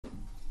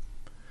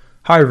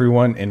Hi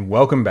everyone and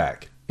welcome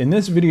back. In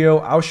this video,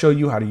 I'll show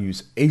you how to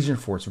use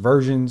Agentforce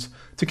versions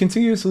to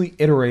continuously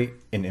iterate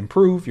and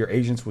improve your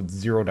agents with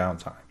zero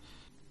downtime.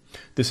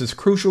 This is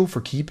crucial for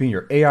keeping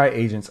your AI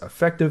agents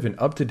effective and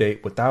up to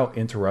date without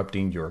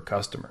interrupting your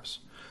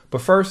customers.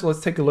 But first,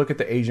 let's take a look at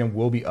the agent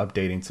we'll be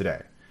updating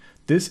today.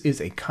 This is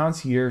a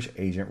concierge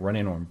agent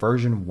running on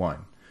version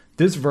 1.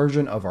 This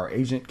version of our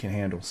agent can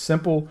handle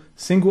simple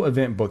single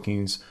event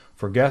bookings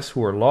for guests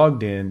who are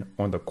logged in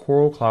on the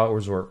Coral Cloud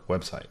Resort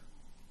website.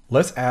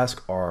 Let's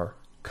ask our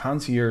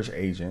concierge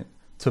agent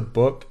to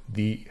book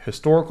the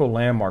Historical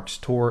Landmarks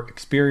Tour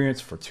experience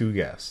for 2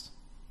 guests.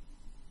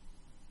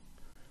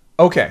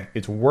 Okay,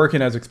 it's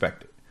working as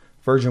expected.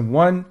 Version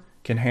 1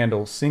 can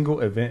handle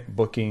single event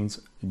bookings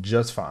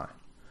just fine.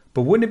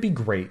 But wouldn't it be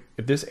great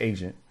if this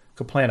agent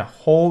could plan a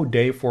whole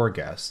day for a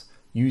guest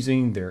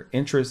using their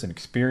interests and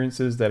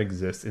experiences that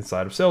exist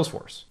inside of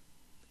Salesforce?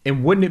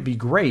 And wouldn't it be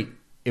great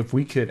if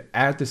we could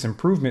add this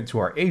improvement to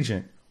our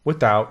agent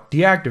without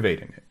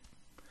deactivating it?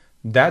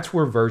 That's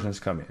where versions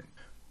come in.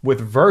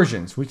 With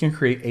versions, we can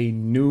create a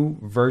new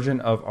version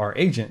of our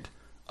agent,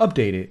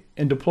 update it,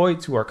 and deploy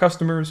it to our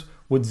customers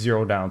with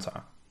zero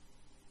downtime.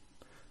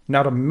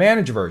 Now to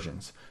manage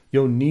versions,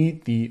 you'll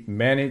need the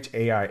Manage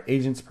AI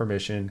Agents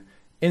permission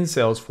in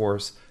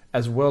Salesforce,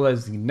 as well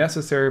as the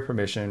necessary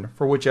permission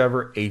for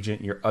whichever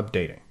agent you're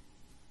updating.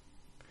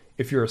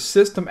 If you're a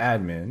system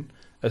admin,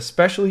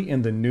 especially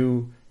in the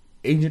new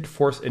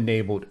Agentforce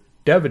enabled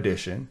Dev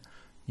Edition,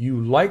 you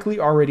likely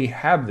already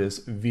have this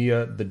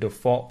via the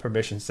default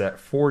permission set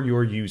for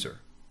your user.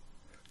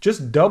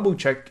 Just double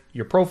check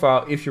your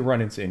profile if you run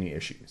into any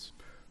issues.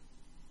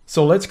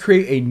 So let's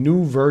create a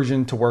new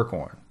version to work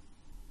on.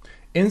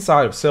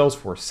 Inside of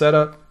Salesforce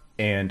Setup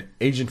and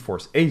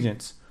Agentforce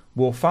Agents,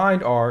 we'll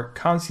find our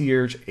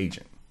concierge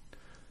agent.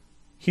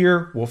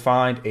 Here we'll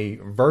find a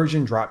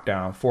version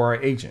dropdown for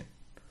our agent.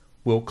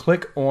 We'll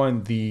click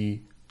on the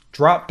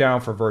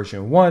dropdown for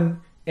version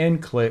 1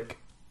 and click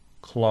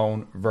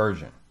Clone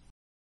Version.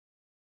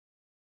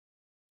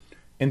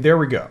 And there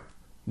we go.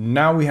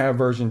 Now we have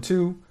version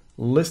 2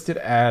 listed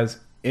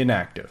as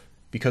inactive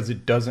because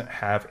it doesn't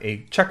have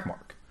a check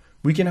mark.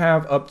 We can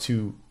have up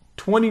to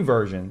 20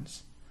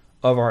 versions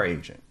of our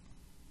agent.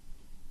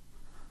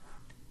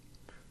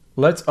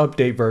 Let's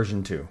update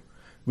version 2.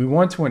 We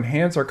want to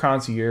enhance our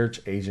concierge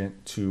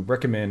agent to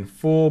recommend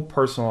full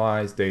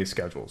personalized day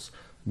schedules,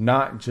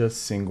 not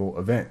just single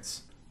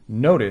events.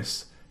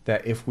 Notice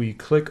that if we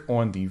click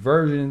on the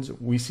versions,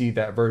 we see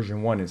that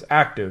version 1 is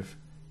active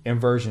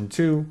and version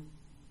 2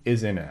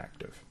 is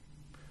inactive.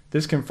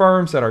 This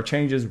confirms that our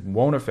changes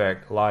won't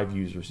affect live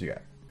users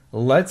yet.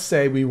 Let's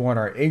say we want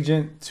our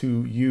agent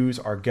to use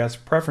our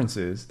guest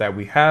preferences that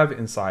we have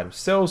inside of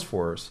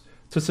Salesforce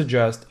to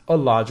suggest a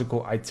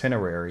logical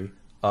itinerary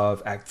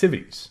of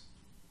activities.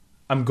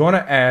 I'm going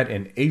to add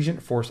an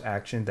Agentforce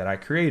action that I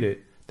created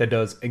that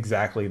does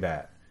exactly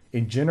that.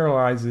 It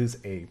generalizes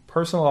a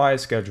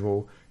personalized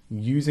schedule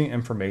using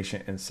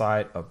information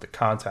inside of the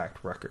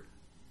contact record.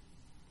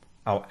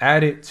 I'll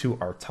add it to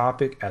our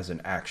topic as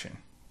an action.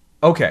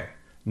 Okay,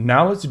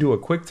 now let's do a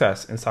quick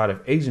test inside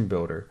of Agent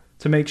Builder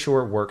to make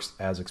sure it works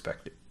as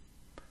expected.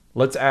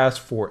 Let's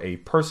ask for a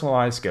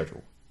personalized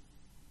schedule.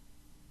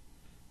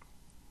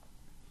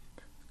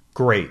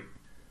 Great.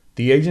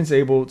 The agent's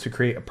able to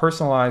create a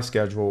personalized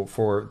schedule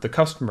for the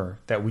customer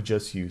that we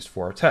just used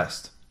for our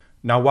test.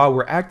 Now, while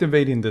we're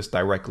activating this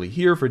directly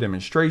here for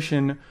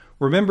demonstration,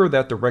 remember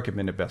that the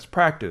recommended best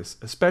practice,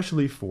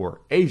 especially for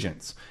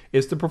agents,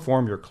 is to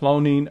perform your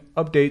cloning,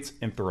 updates,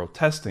 and thorough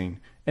testing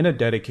in a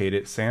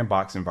dedicated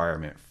sandbox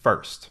environment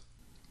first.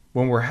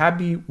 When we're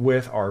happy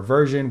with our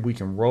version, we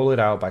can roll it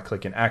out by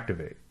clicking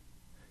Activate.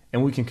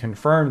 And we can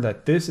confirm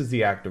that this is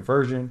the active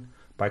version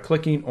by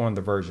clicking on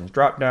the versions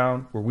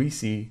dropdown where we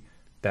see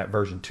that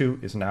version 2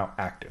 is now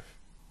active.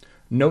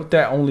 Note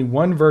that only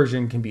one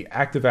version can be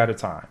active at a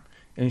time,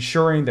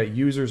 ensuring that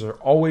users are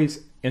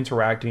always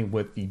interacting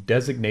with the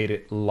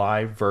designated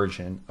live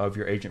version of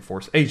your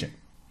Agentforce agent.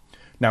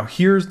 Now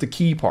here's the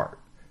key part.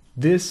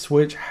 This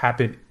switch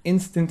happened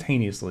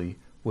instantaneously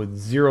with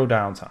zero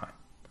downtime.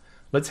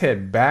 Let's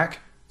head back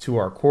to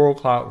our Coral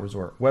Cloud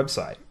Resort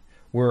website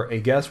where a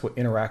guest will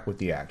interact with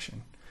the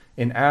action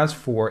and ask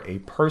for a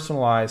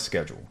personalized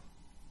schedule.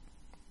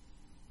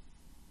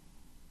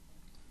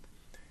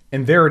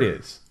 And there it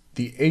is.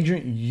 The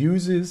agent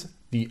uses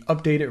the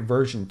updated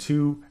version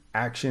 2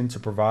 action to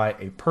provide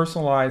a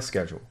personalized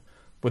schedule.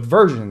 With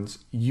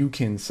versions, you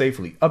can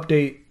safely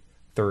update,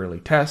 thoroughly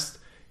test,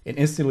 and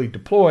instantly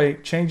deploy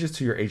changes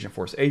to your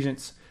Agentforce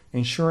agents,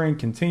 ensuring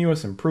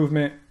continuous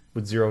improvement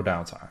with zero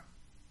downtime.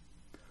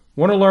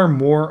 Want to learn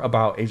more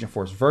about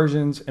Agentforce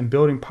versions and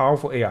building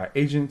powerful AI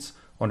agents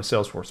on the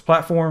Salesforce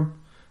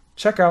platform?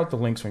 Check out the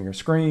links on your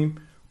screen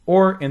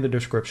or in the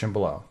description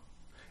below.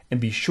 And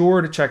be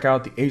sure to check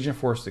out the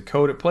Agentforce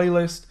Decoded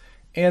playlist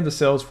and the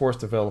Salesforce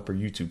Developer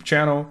YouTube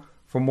channel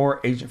for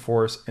more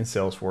Agentforce and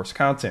Salesforce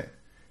content.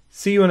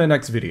 See you in the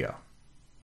next video.